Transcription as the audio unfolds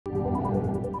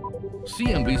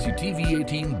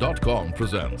CNBC-TV18.com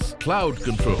presents Cloud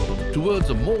Control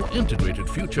towards a more integrated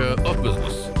future of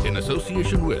business in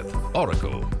association with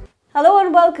Oracle. Hello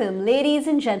and welcome, ladies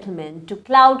and gentlemen, to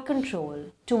Cloud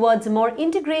Control towards a more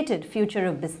integrated future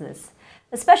of business.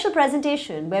 A special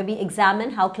presentation where we examine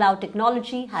how cloud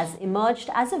technology has emerged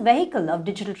as a vehicle of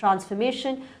digital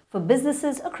transformation for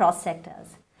businesses across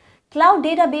sectors. Cloud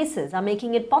databases are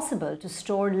making it possible to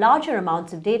store larger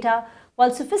amounts of data,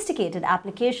 while sophisticated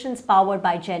applications powered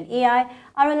by Gen AI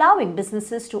are allowing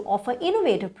businesses to offer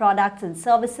innovative products and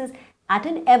services at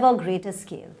an ever greater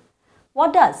scale.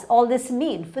 What does all this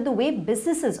mean for the way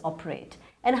businesses operate,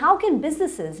 and how can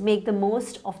businesses make the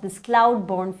most of this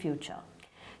cloud-born future?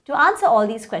 To answer all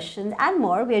these questions and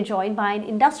more, we are joined by an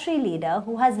industry leader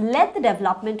who has led the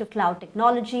development of cloud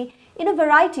technology in a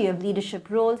variety of leadership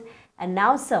roles and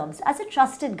now serves as a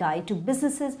trusted guide to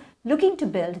businesses looking to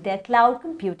build their cloud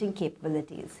computing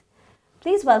capabilities.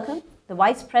 Please welcome the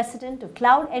Vice President of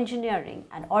Cloud Engineering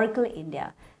at Oracle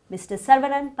India, Mr.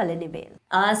 Saravanan Palanivel.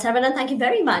 Saravanan, thank you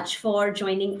very much for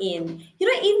joining in.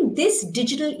 In this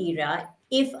digital era,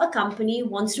 if a company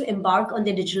wants to embark on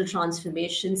their digital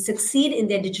transformation, succeed in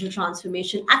their digital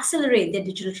transformation, accelerate their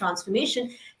digital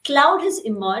transformation, cloud has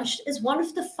emerged as one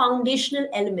of the foundational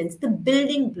elements, the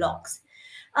building blocks.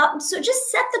 So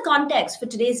just set the context for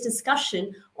today's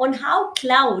discussion on how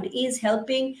cloud is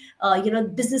helping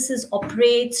businesses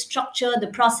operate, structure the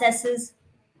processes.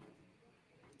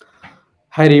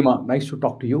 Hi, Reema. Nice to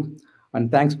talk to you.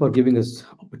 And thanks for giving us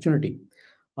opportunity.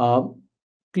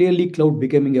 Clearly, cloud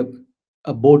becoming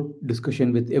a board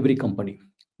discussion with every company,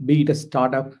 be it a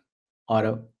startup or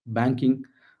a banking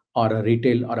or a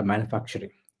retail or a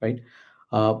manufacturing, right?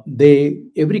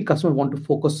 Every customer want to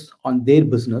focus on their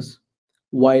business,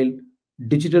 while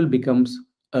digital becomes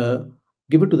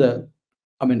give it to the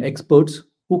experts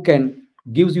who can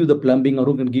gives you the plumbing or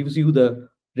who can gives you the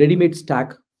ready-made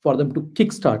stack for them to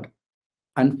kickstart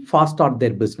and fast start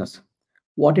their business.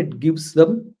 What it gives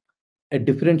them a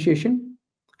differentiation,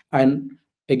 and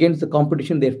against the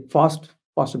competition, they're fast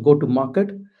go to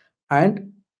market and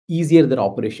easier their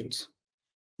operations.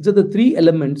 These are the three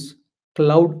elements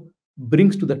cloud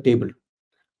brings to the table,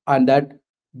 and that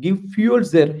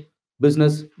fuels their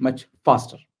business much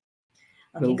faster.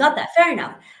 Okay, got that. Fair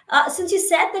enough. Since you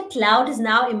said that cloud has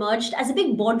now emerged as a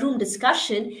big boardroom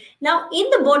discussion, now in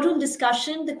the boardroom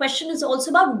discussion, the question is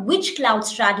also about which cloud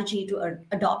strategy to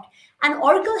adopt. And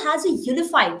Oracle has a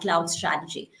unified cloud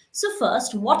strategy. So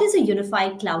first, what is a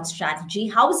unified cloud strategy?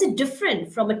 How is it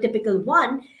different from a typical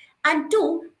one? And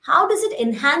two, how does it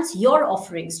enhance your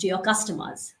offerings to your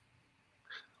customers?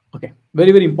 Okay,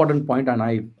 very, very important point, and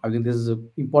I think this is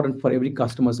important for every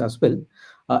customers as well.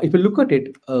 If you look at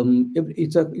it,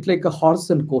 it's like a horse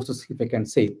and courses, if I can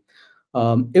say.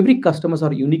 Every customers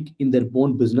are unique in their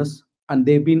own business, and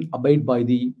they've been abide by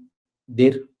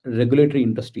their regulatory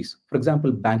industries. For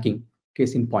example, banking,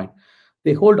 case in point,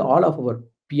 they hold all of our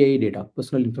PII data,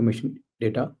 personal information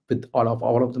data, with all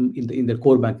of them in their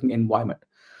core banking environment.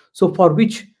 So for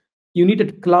which you need a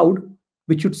cloud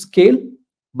which should scale,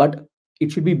 but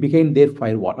it should be behind their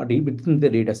firewall or within their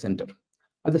data center.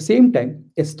 At the same time,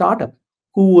 a startup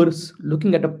who is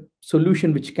looking at a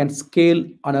solution which can scale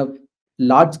on a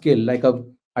large scale, like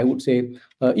I would say,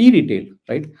 e-retail,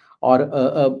 right, or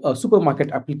a supermarket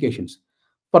applications.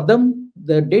 For them,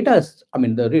 the data is,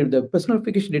 the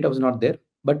personification data was not there,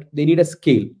 but they need a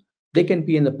scale. They can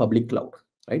be in the public cloud,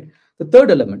 right? The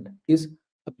third element is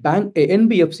a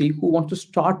NBFC who wants to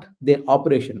start their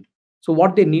operation. So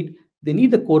what they need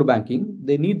the core banking,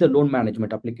 they need the loan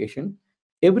management application.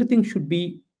 Everything should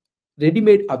be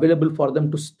ready-made available for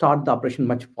them to start the operation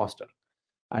much faster.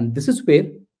 And this is where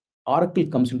Oracle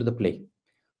comes into the play.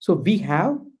 So we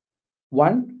have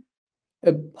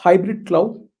a hybrid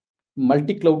cloud,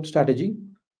 multi-cloud strategy.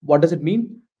 What does it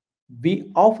mean? We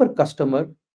offer customer,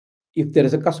 if there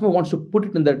is a customer wants to put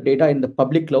it in the data in the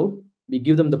public cloud, we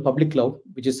give them the public cloud,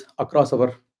 which is across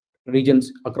our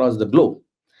regions across the globe.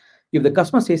 If the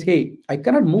customer says, hey, I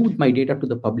cannot move my data to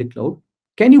the public cloud,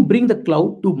 can you bring the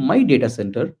cloud to my data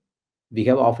center? We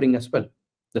have offering as well.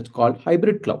 That's called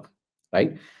hybrid cloud,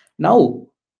 right? Now,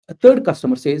 a third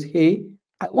customer says, hey,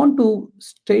 I want to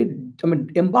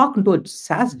embark into a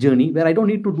SaaS journey where I don't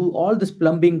need to do all this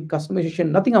plumbing, customization,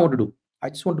 nothing I want to do. I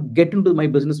just want to get into my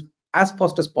business as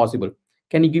fast as possible.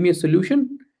 Can you give me a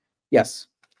solution? Yes,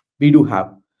 we do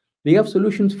have. We have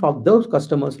solutions for those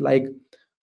customers like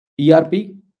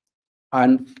ERP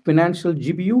and financial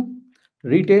GPU,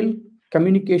 retail,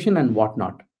 communication, and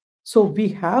whatnot. So we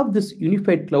have this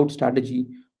unified cloud strategy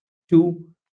to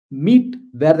meet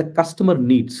where the customer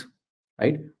needs,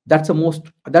 right?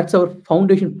 That's our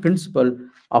foundation principle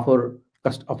of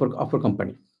our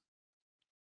company.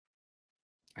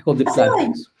 I hope that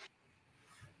clarifies.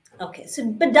 Okay,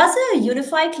 so but does a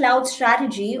unified cloud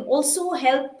strategy also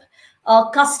help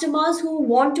customers who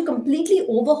want to completely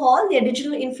overhaul their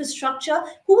digital infrastructure?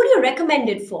 Who would you recommend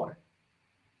it for?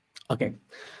 Okay,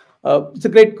 it's a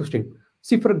great question.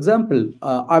 See, for example,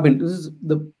 I mean, this is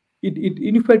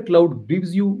unified cloud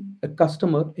gives you a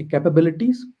customer a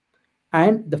capabilities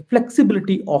and the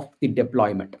flexibility of the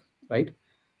deployment, right?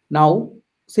 Now,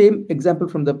 same example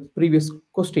from the previous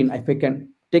question, if I can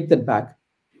take that back,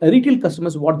 a retail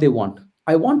customers what they want.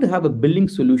 I want to have a billing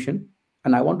solution,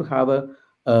 and I want to have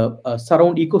a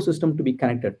surround ecosystem to be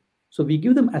connected. So we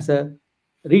give them as a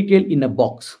retail in a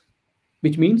box,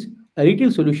 which means a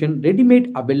retail solution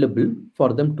ready-made available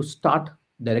for them to start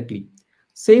directly.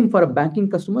 Same for a banking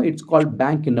customer, it's called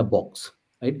bank in a box,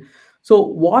 right? So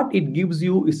what it gives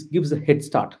you is gives a head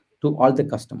start to all the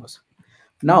customers.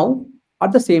 Now,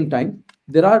 at the same time,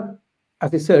 there are,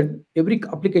 as I said, every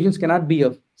applications cannot be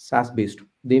a SaaS based.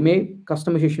 They may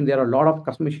customization. There are a lot of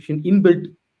customization inbuilt,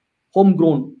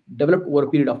 homegrown, developed over a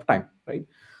period of time, right?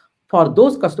 For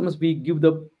those customers, we give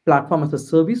the platform as a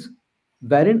service,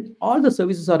 wherein all the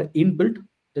services are inbuilt,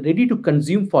 ready to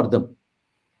consume for them,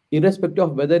 irrespective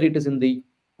of whether it is in the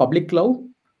public cloud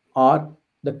or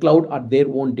the cloud at their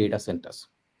own data centers,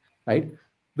 right?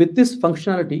 With this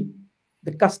functionality,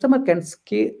 the customer can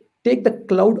scale, take the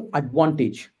cloud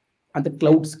advantage and the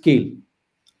cloud scale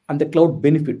and the cloud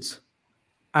benefits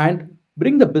and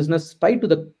bring the business tied to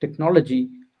the technology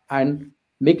and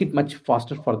make it much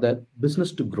faster for the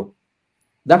business to grow.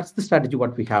 That's the strategy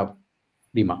what we have,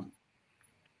 Reema.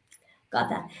 Got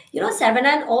that.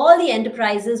 Saravanan, all the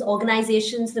enterprises,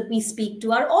 organizations that we speak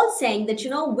to are all saying that,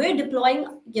 we're deploying,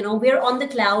 we're on the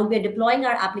cloud, we're deploying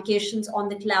our applications on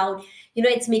the cloud.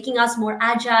 It's making us more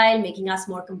agile, making us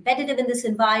more competitive in this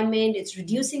environment. It's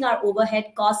reducing our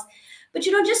overhead costs. But,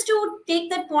 just to take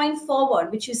that point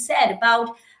forward, which you said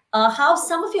about how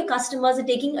some of your customers are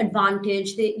taking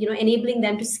advantage, enabling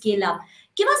them to scale up.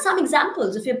 Give us some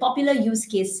examples of your popular use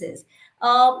cases.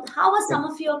 How are some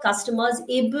of your customers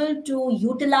able to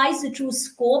utilize the true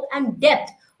scope and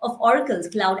depth of Oracle's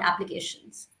cloud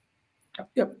applications?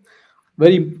 Yep.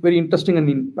 Very, very interesting and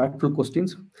impactful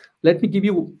questions. Let me give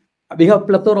you, we have a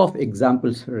plethora of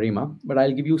examples, Reema, but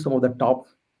I'll give you some of the top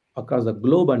across the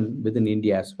globe and within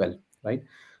India as well, right?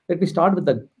 Let me start with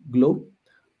the globe.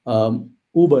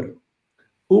 Uber.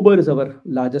 Uber is our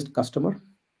largest customer,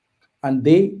 and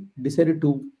they decided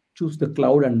to choose the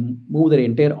cloud and move their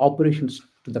entire operations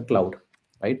to the cloud,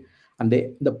 right? And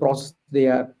the process, they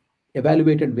are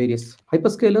evaluated various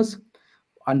hyperscalers,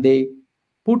 and they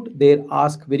put their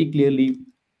ask very clearly.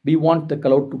 We want the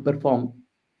cloud to perform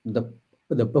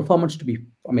the performance to be,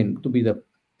 to be the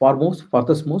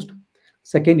farthest most.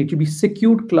 Second, it should be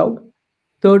secured cloud.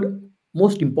 Third,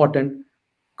 most important,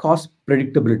 cost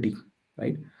predictability,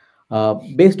 right?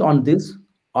 Based on this,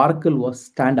 Oracle was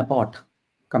stand apart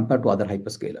compared to other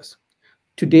hyperscalers.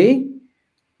 Today,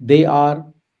 they are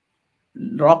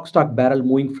rock stock barrel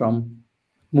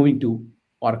moving to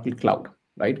Oracle Cloud,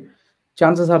 right?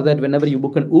 Chances are that whenever you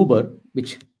book an Uber,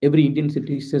 which every Indian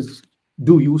citizens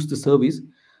do use the service,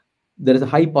 there is a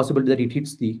high possibility that it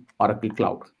hits the Oracle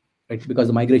Cloud, right? Because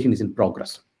the migration is in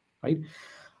progress, right?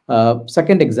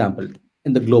 Second example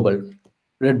in the global,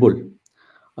 Red Bull.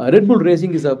 Red Bull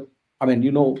Racing is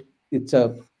it's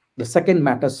the second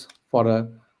matters for a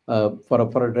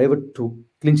driver to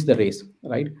clinch the race,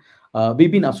 right?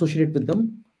 We've been associated with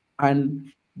them,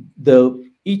 and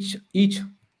each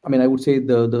I would say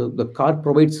the car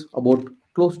provides about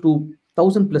close to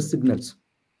 1,000+ signals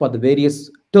for the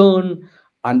various turn,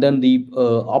 and then the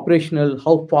operational,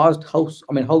 how fast,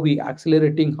 how we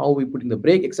accelerating, how we putting the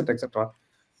brake, etc., etc.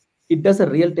 It does a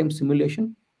real-time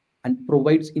simulation and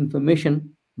provides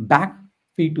information back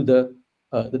feed to the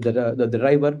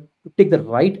driver to take the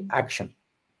right action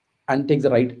and take the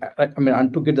right,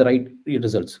 and to get the right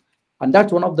results. And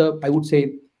that's one of the, I would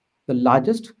say, the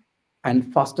largest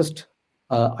and fastest,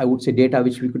 I would say, data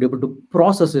which we could be able to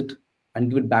process it and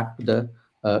give it back to the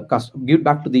give it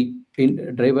back to the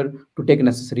driver to take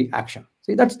necessary action.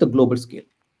 See, that's the global scale.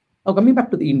 Now coming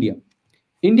back to the India,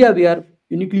 we are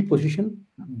uniquely positioned.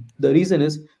 The reason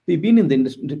is we've been in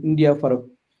the India for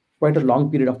quite a long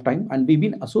period of time, and we've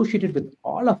been associated with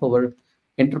all of our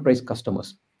enterprise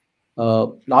customers.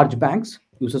 Large banks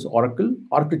uses Oracle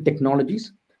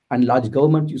technologies, and large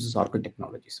government uses Oracle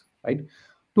technologies, right?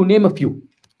 To name a few,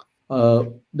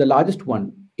 the largest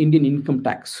one, Indian income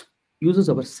tax, uses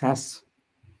our SaaS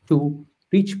to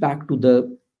reach back to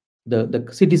the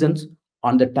citizens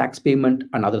on the tax payment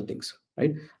and other things,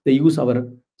 right? They use our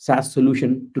SaaS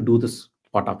solution to do this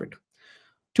part of it.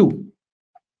 Two,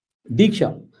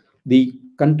 Diksha, the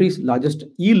country's largest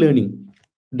e-learning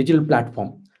digital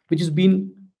platform, which has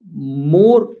been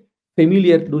more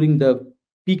familiar during the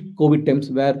peak COVID times,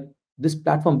 where this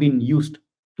platform being used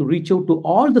to reach out to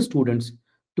all the students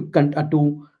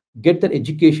to get their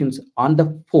educations on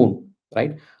the phone,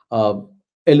 right?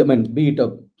 Element, be it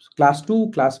a class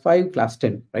 2, class 5, class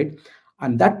 10, right?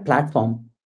 And that platform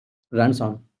runs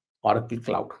on Oracle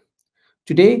Cloud.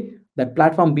 Today, that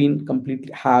platform being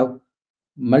completely have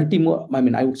multi I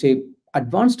mean, I would say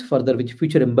advanced further, which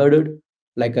feature embedded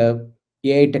like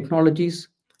AI technologies,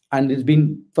 and it's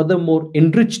been furthermore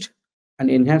enriched and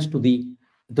enhanced to the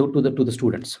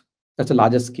students. That's a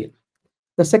larger scale.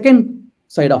 The second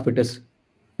side of it is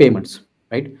payments,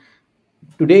 right?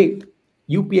 Today,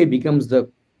 UPI becomes the,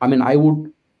 I mean, I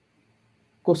would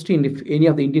question if any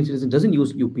of the Indian citizens doesn't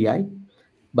use UPI,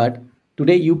 but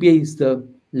today UPI is the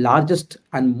largest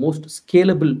and most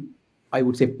scalable, I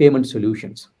would say, payment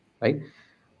solutions, right?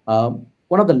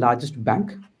 One of the largest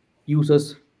bank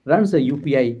users runs the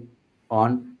UPI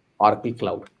on Oracle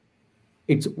Cloud.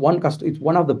 It's one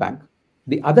of the bank.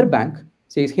 The other bank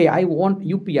says, hey, I want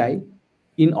UPI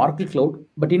in Oracle Cloud,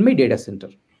 but in my data center.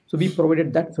 So we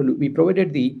provided that. So we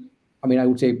provided the, I mean, I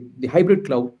would say the hybrid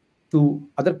cloud to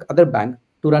other bank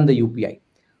to run the UPI.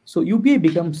 So UPI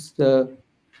becomes the,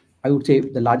 I would say,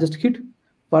 the largest hit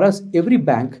for us. Every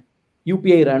bank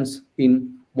UPI runs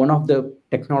in one of the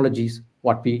technologies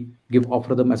what we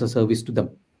offer them as a service to them,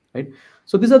 right?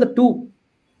 So these are the two,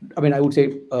 I mean, I would say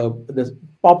the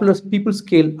popular people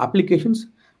scale applications.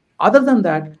 Other than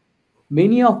that,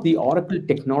 many of the Oracle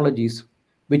technologies,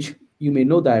 which you may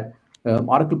know that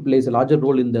Oracle plays a larger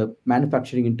role in the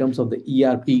manufacturing in terms of the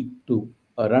ERP to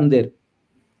run their,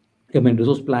 I mean,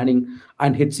 resource planning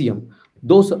and HCM.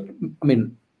 Those, I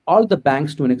mean, all the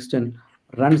banks to an extent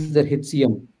runs their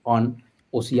HCM on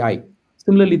OCI.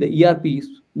 Similarly, the ERP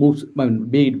moves, I mean,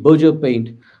 be it Berger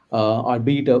Paint or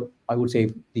be it, I would say,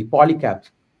 the Polycab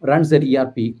runs their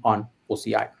ERP on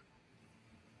OCI.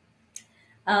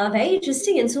 Very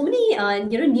interesting, and so many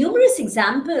numerous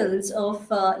examples of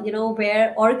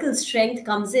where Oracle's strength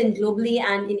comes in globally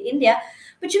and in India.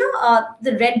 But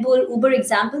the Red Bull, Uber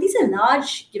example, these are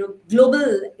large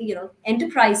global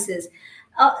enterprises.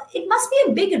 It must be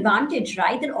a big advantage,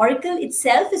 right? That Oracle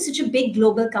itself is such a big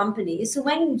global company. So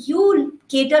when you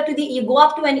you go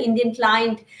up to an Indian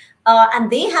client and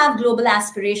they have global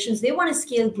aspirations, they want to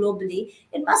scale globally,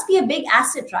 it must be a big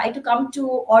asset, right? To come to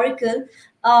Oracle,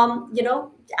 and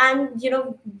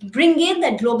bring in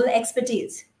that global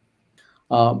expertise.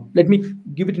 Let me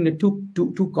give it in a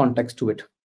two context to it.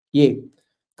 Yeah,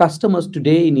 customers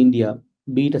today in India,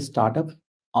 be it a startup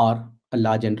or a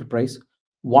large enterprise,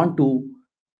 want to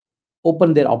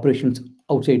open their operations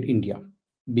outside India,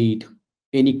 be it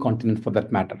any continent for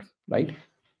that matter, right?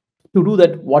 To do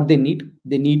that, what they need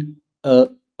a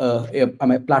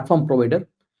platform provider,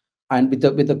 and with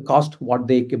a cost what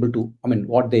they able to, I mean,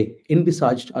 what they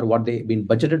envisaged or what they've been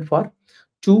budgeted for,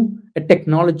 to a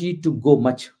technology to go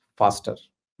much faster. I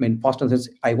mean, faster says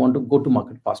I want to go to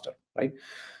market faster, right?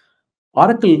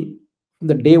 Oracle, from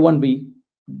the day one, we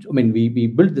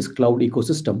built this cloud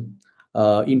ecosystem.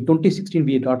 In 2016,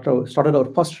 we started our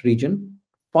first region.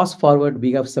 Fast forward,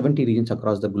 we have 70 regions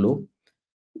across the globe.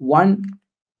 One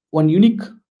unique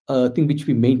thing which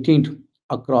we maintained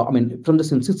across, I mean, from the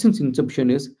since inception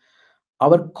is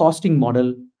our costing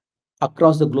model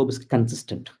across the globe is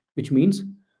consistent, which means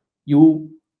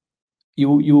you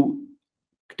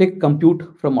take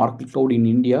compute from Oracle Cloud in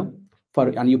India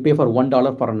and you pay for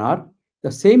 $1 for an hour.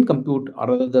 The same compute, or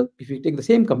rather, if you take the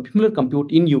same similar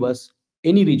compute in US,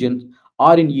 any region,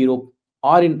 or in Europe,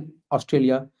 or in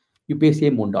Australia, you pay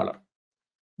same $1.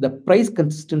 The price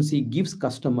consistency gives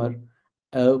customer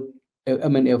a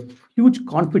huge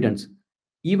confidence.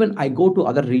 Even I go to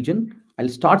other region, I'll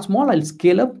start small, I'll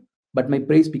scale up, but my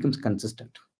price becomes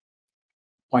consistent.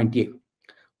 Point A.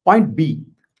 Point B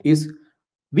is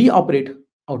we operate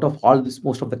out of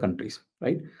most of the countries,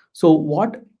 right? So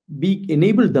what we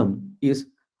enable them is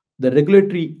the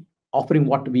regulatory offering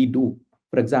what we do.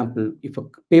 For example, if a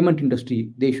payment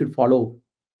industry, they should follow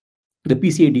the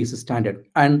PCI DSS standard,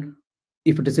 and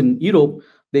if it is in Europe,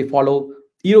 they follow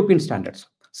European standards.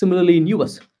 Similarly in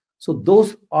US. So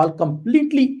those are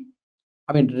completely,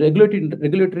 I mean,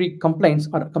 regulatory compliance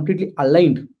are completely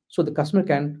aligned. So the customer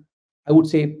can, I would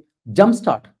say,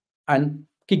 jumpstart and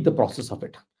kick the process of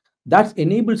it. That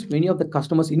enables many of the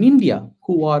customers in India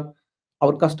who are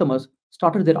our customers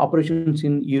started their operations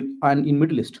in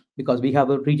Middle East, because we have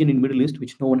a region in Middle East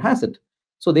which no one has it.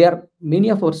 So there are many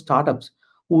of our startups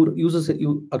who uses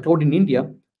a cloud in India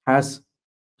has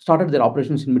started their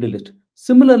operations in Middle East.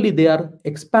 Similarly, they are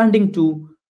expanding to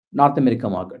North America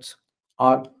markets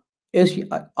or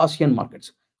ASEAN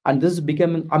markets. And this is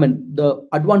becoming, I mean, the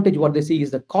advantage what they see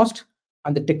is the cost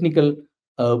and the technical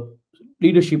uh,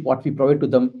 leadership what we provide to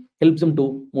them helps them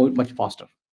to move much faster.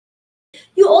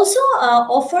 You also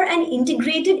offer an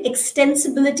integrated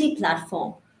extensibility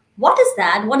platform. What is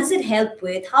that? What does it help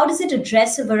with? How does it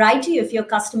address a variety of your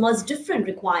customers' different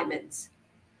requirements?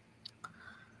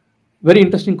 Very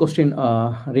interesting question,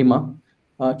 Reema.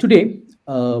 Today,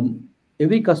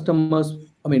 every customers,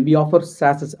 I mean, we offer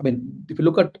SaaS. I mean, if you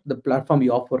look at the platform, we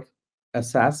offer a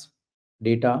SaaS,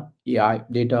 data, AI,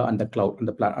 data, and the cloud,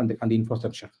 and the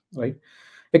infrastructure, right?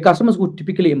 The customers would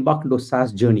typically embark into a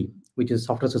SaaS journey, which is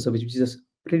software as a service, which is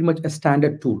pretty much a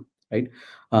standard tool, right?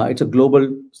 It's a global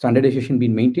standardization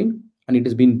being maintained, and it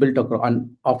has been built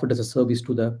and offered as a service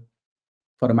to the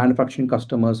for a manufacturing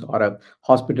customers or a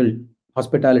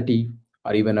hospitality,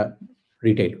 or even a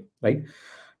retail, right?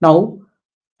 Now,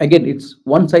 again, it's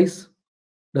one size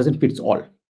doesn't fits all.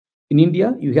 In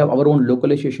India, you have our own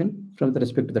localization from with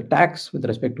respect to the tax, with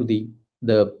respect to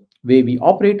the way we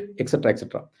operate, etc.,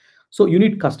 etc. So you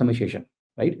need customization,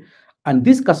 right? And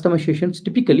this customizations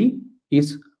typically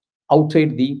is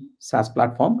outside the SaaS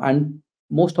platform, and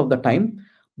most of the time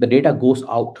the data goes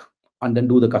out and then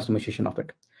do the customization of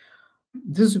it.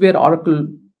 This is where Oracle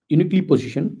uniquely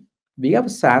positioned. We have a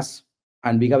SaaS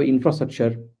and we have an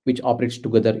infrastructure which operates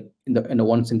together in a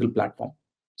one single platform.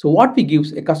 So what we give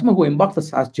a customer who embarks the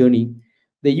SaaS journey,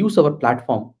 they use our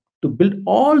platform to build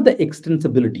all the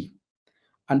extensibility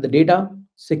and the data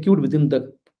secured within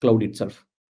the cloud itself.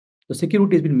 The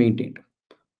security has been maintained.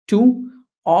 Two,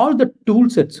 all the tool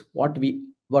sets what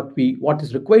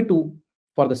is required to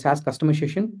for the SaaS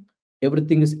customization,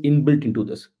 everything is inbuilt into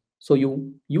this. So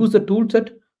you use the tool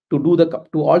set to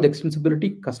do all the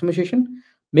extensibility customization,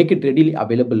 make it readily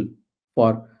available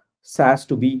for SaaS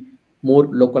to be more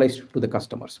localized to the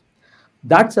customers.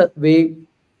 That's a way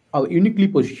our uniquely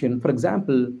positioned. For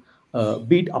example,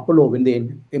 be it Apollo, when they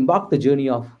embark the journey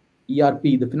of ERP,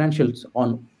 the financials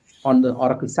on the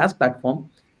Oracle SaaS platform,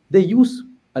 they use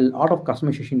a lot of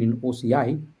customization in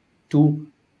OCI to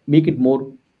make it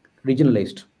more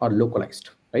regionalized or localized,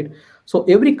 right? So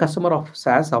every customer of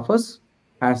SaaS offers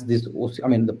has this, I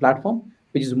mean, the platform,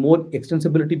 which is more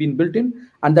extensibility being built in,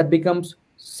 and that becomes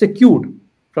secured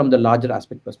from the larger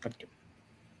aspect perspective.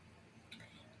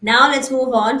 Now let's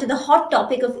move on to the hot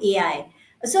topic of AI.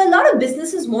 So a lot of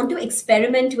businesses want to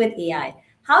experiment with AI.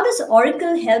 How does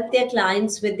Oracle help their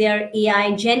clients with their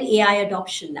AI, Gen AI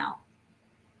adoption now?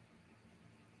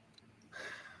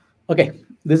 Okay,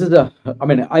 this is the, I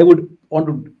mean, I would want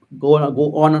to go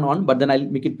on and on, but then I'll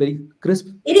make it very crisp.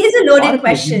 It is a loaded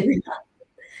Oracle is question.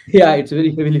 yeah, it's a very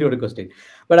heavily loaded question,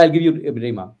 but I'll give you a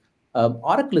Reema.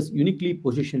 Oracle is uniquely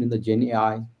positioned in the Gen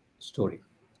AI story.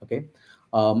 Okay,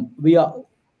 we are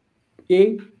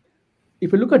a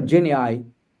if you look at Gen AI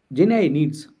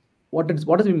needs what does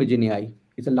it mean by Gen AI?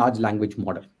 It's a large language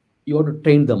model. You have to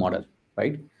train the model,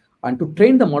 right? And to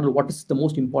train the model, what is the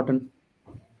most important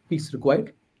piece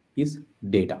required is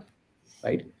data,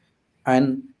 right?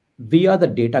 And we are the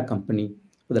data company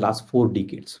for the last 4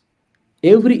 decades.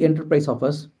 Every enterprise of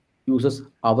us uses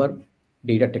our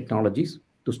data technologies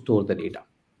to store the data.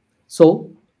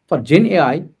 So for Gen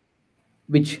AI,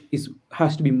 which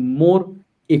has to be more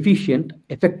efficient,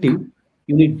 effective,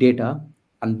 you need data,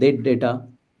 and that data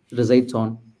resides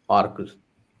on Oracle,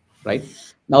 right?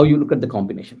 Now you look at the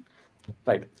combination,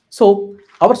 right? So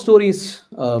our story is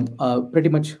pretty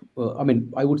much, I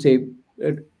mean, I would say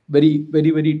very,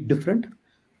 very, very different.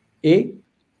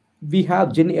 We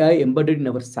have Gen AI embedded in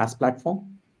our SaaS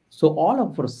platform. So all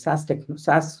of our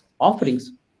SaaS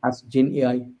offerings has Gen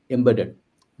AI embedded,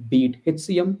 be it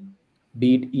HCM,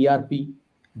 be it ERP,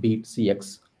 be it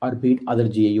CX, or be it other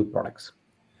GAU products,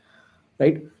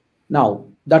 right? Now,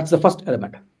 that's the first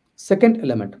element. Second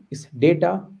element is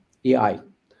data AI.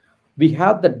 We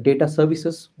have the data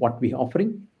services, what we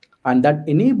offering, and that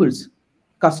enables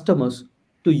customers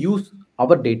to use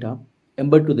our data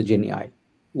embedded to the Gen AI.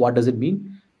 What does it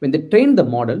mean? When they train the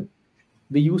model,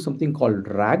 we use something called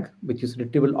RAG, which is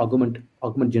retrieval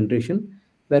augment generation,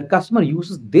 where customer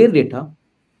uses their data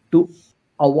to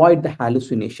avoid the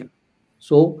hallucination.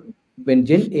 So when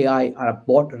Gen AI or a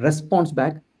bot responds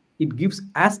back, it gives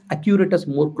as accurate as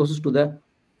more closest to the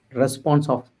response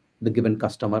of the given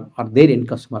customer or their end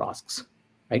customer asks,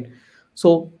 right?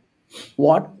 So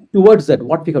what towards that,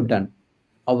 what we have done,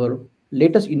 our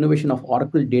latest innovation of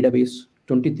Oracle Database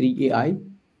 23 AI,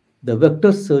 the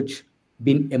vector search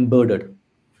been embedded.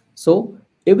 So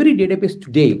every database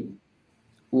today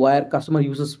where customer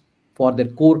uses for their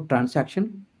core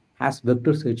transaction has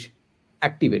vector search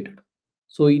activated.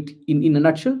 So in a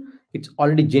nutshell, it's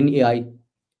already Gen AI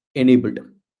enabled.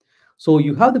 So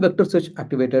you have the vector search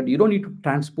activated. You don't need to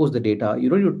transpose the data. You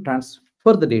don't need to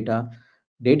transfer the data.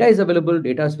 Data is available.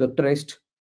 Data is vectorized.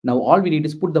 Now all we need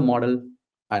is put the model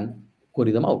and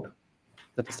query them out.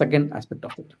 That's the second aspect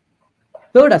of it.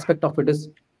 Third aspect of it is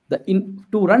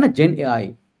to run a Gen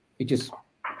AI, which is,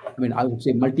 I mean, I would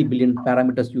say multi-billion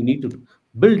parameters you need to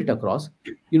build it across.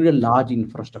 You need a large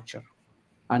infrastructure,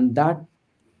 and that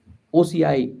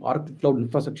OCI, Oracle Cloud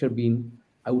Infrastructure, being,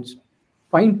 I would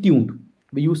fine-tuned.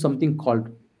 We use something called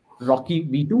Rocky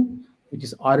V2, which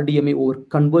is RDMA over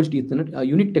Converged Ethernet, a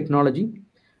unique technology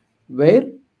where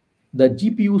the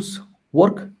GPUs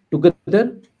work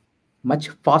together much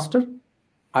faster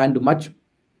and much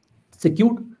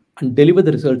secured and deliver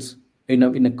the results in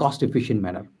a cost efficient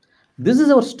manner. This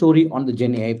is our story on the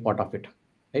Gen AI part of it,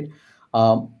 right?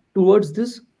 Towards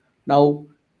this, now,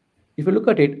 if you look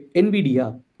at it,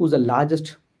 NVIDIA, who's the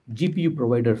largest GPU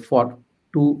provider for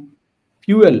to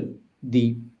fuel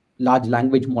the large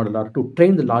language model or to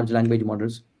train the large language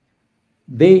models,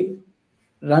 they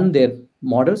run their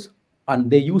models and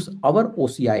they use our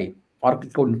OCI, Oracle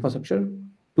Cloud Infrastructure,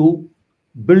 to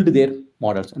build their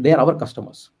models. And they are our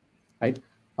customers, right?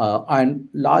 And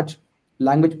large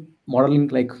language modeling,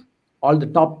 like all the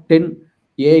top 10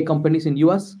 AI companies in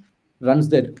US, runs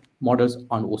their models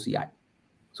on OCI.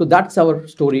 So that's our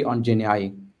story on Gen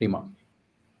AI, Reema.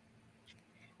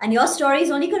 And your story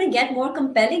is only going to get more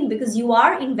compelling because you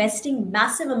are investing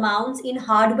massive amounts in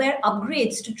hardware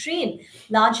upgrades to train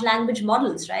large language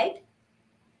models, right?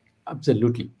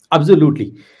 Absolutely,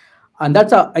 absolutely, and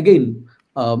again,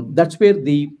 that's where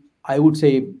I would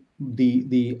say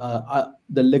the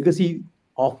legacy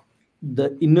of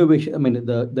the innovation. I mean,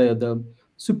 the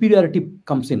superiority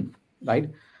comes in, right?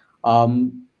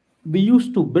 We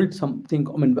used to build something.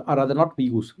 I mean, or rather, not we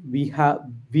use. We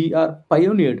are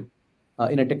pioneered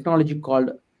in a technology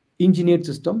called engineered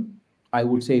system. I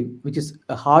would say, which is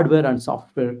a hardware and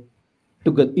software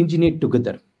together, engineered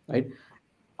together, right?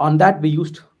 On that, we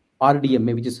used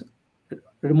RDMA, which is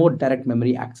remote direct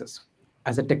memory access,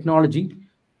 as a technology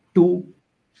to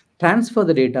transfer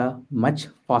the data much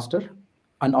faster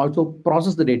and also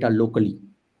process the data locally,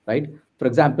 right? For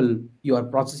example, you are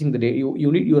processing the data,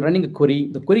 you're running a query,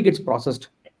 the query gets processed,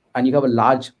 and you have a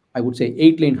large, I would say,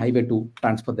 8-lane highway to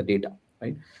transfer the data,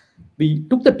 right? We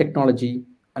took the technology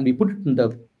and we put it in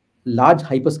the large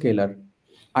hyperscaler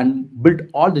and built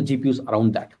all the GPUs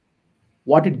around that.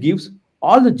 What it gives,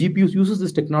 all the GPUs uses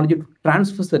this technology to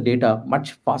transfer the data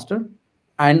much faster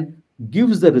and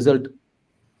gives the result,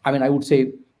 I mean, I would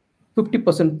say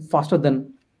 50% faster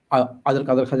than other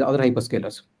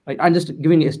hyperscalers, right? I'm just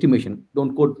giving an estimation.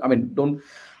 Don't quote, I mean, don't,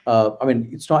 I mean,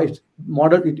 it's not, it's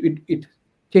model, it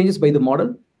changes by the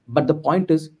model, but the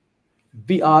point is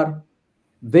we are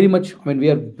very much, I mean, we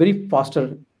are very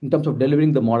faster in terms of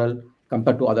delivering the model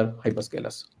compared to other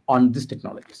hyperscalers on these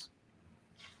technologies.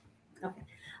 Okay.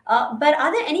 But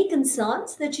are there any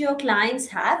concerns that your clients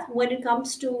have when it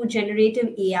comes to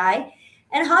generative AI?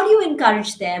 And how do you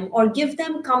encourage them or give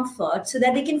them comfort so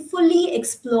that they can fully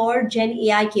explore Gen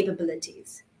AI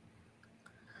capabilities?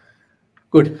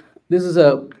 Good. This is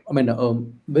a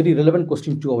very relevant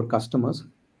question to our customers.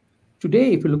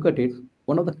 Today, if you look at it,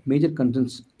 one of the major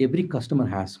concerns every customer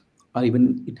has, or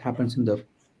even it happens in the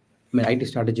IT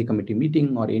strategy committee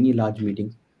meeting or any large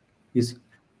meeting, is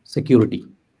security.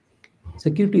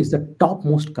 Security is the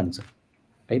topmost concern,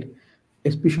 right?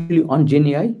 Especially on Gen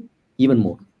AI, even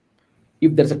more.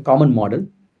 If there's a common model,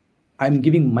 I'm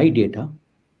giving my data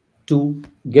to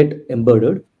get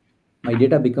embedded. My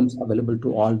data becomes available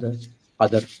to all the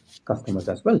other customers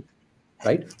as well,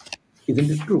 right?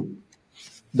 Isn't it true?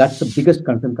 That's the biggest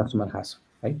concern customer has,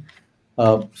 right?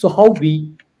 So how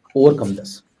we overcome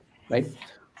this, right?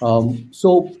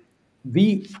 So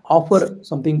we offer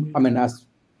something, I mean, as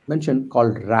mentioned,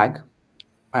 called RAG,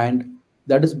 and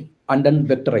that is undone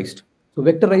vectorized. So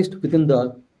vectorized within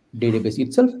the database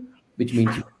itself, which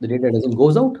means the data doesn't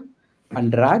goes out,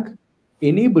 and RAG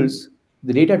enables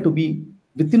the data to be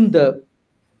within the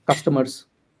customer's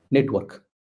network.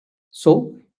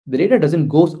 So the data doesn't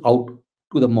goes out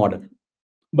to the model,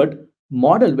 but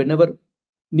model whenever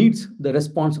needs the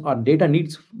response or data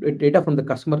needs data from the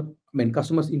customer, I mean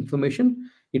customer's information,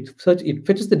 it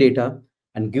fetches the data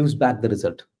and gives back the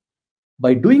result.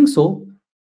 By doing so,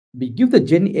 we give the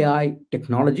Gen AI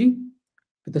technology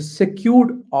with a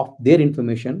secured of their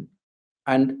information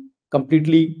and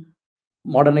completely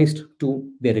modernized to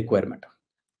their requirement.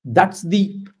 That's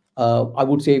the I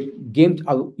would say game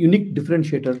unique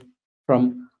differentiator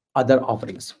from other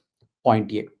offerings.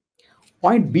 Point A.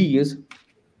 Point B is,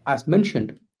 as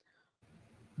mentioned,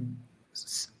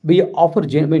 we offer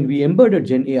when we embedded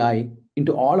Gen AI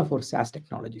into all of our SaaS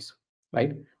technologies,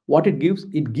 right? What it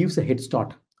gives a head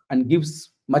start and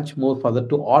gives much more further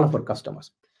to all of our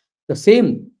customers. The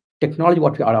same technology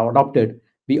what we are adopted,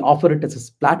 we offer it as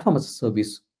a platform as a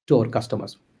service to our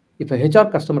customers. If a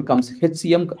HR customer comes,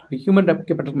 HCM, human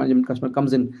capital management customer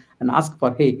comes in and asks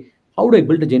for, hey, how do I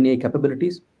build a Gen AI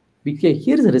capabilities? We say,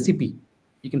 here is a recipe.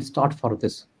 You can start for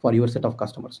this for your set of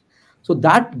customers. So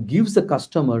that gives the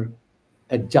customer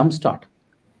a jump start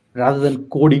rather than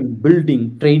coding,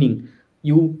 building, training.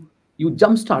 You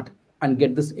jump start and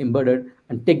get this embedded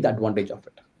and take the advantage of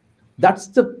it. That's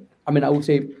the, I would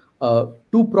say,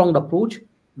 two-pronged approach.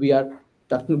 We are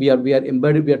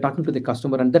embedded. We are talking to the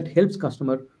customer, and that helps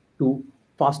customer to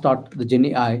fast start the Gen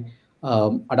AI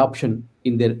adoption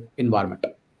in their environment.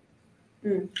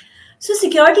 So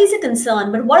security is a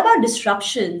concern, but what about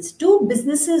disruptions? Do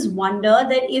businesses wonder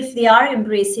that if they are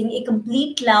embracing a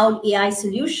complete cloud AI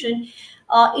solution,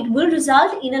 it will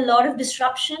result in a lot of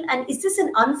disruption? And is this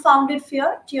an unfounded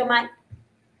fear to your mind?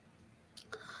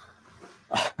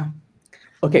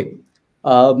 Okay.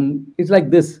 It's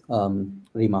like this,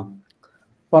 Reema.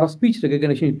 For a speech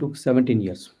recognition, it took 17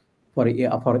 years for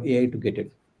AI to get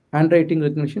it. Handwriting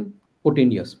recognition,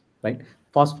 14 years, right?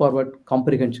 Fast forward,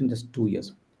 comprehension, just 2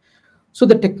 years. So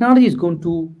the technology is going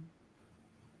to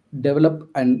develop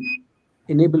and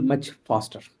enable much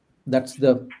faster. That's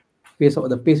the pace of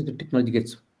the technology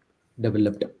gets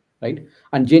developed, right?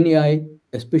 And Gen AI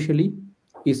especially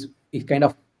is kind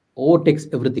of overtakes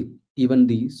everything, even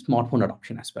the smartphone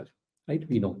adoption as well, right?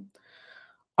 We know.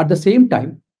 At the same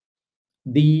time,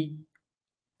 the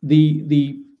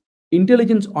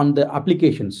intelligence on the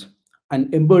applications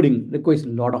and embedding requires a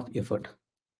lot of effort,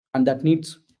 and that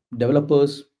needs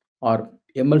developers or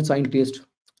ML scientists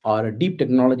or deep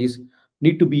technologies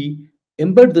need to be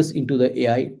embed this into the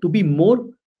AI to be more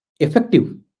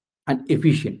effective and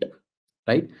efficient,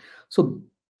 right? So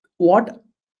what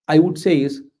I would say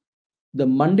is the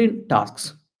mundane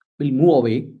tasks will move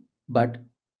away, but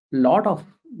a lot of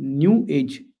new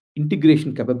age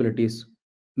integration capabilities,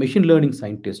 machine learning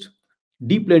scientists,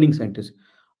 deep learning scientists,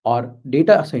 or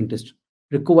data scientists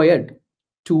required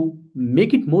to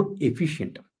make it more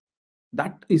efficient.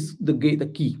 That is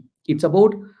the key. It's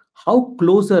about how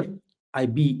closer I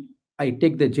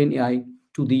take the Gen AI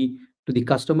to the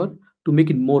customer to make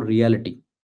it more reality,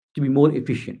 to be more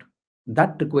efficient.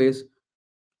 That requires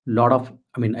a lot of,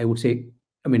 I would say,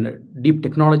 deep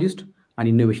technologist and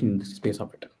innovation in the space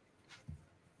of it.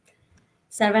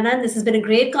 Saravanan, this has been a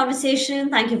great conversation.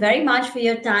 Thank you very much for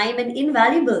your time and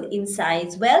invaluable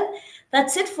insights. Well,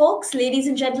 that's it, folks, ladies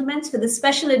and gentlemen, for this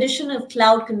special edition of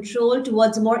Cloud Control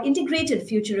towards a more integrated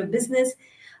future of business.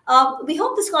 We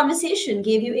hope this conversation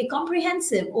gave you a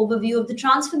comprehensive overview of the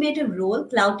transformative role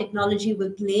cloud technology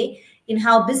will play in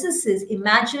how businesses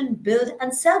imagine, build,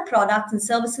 and sell products and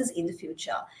services in the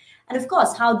future. And of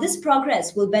course, how this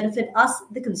progress will benefit us,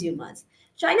 the consumers.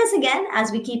 Join us again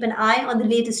as we keep an eye on the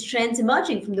latest trends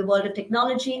emerging from the world of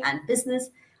technology and business.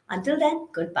 Until then,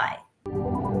 goodbye.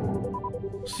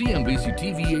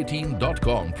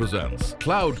 CNBC-TV18.com presents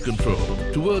Cloud Control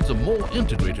towards a more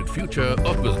integrated future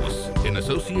of business in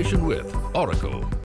association with Oracle.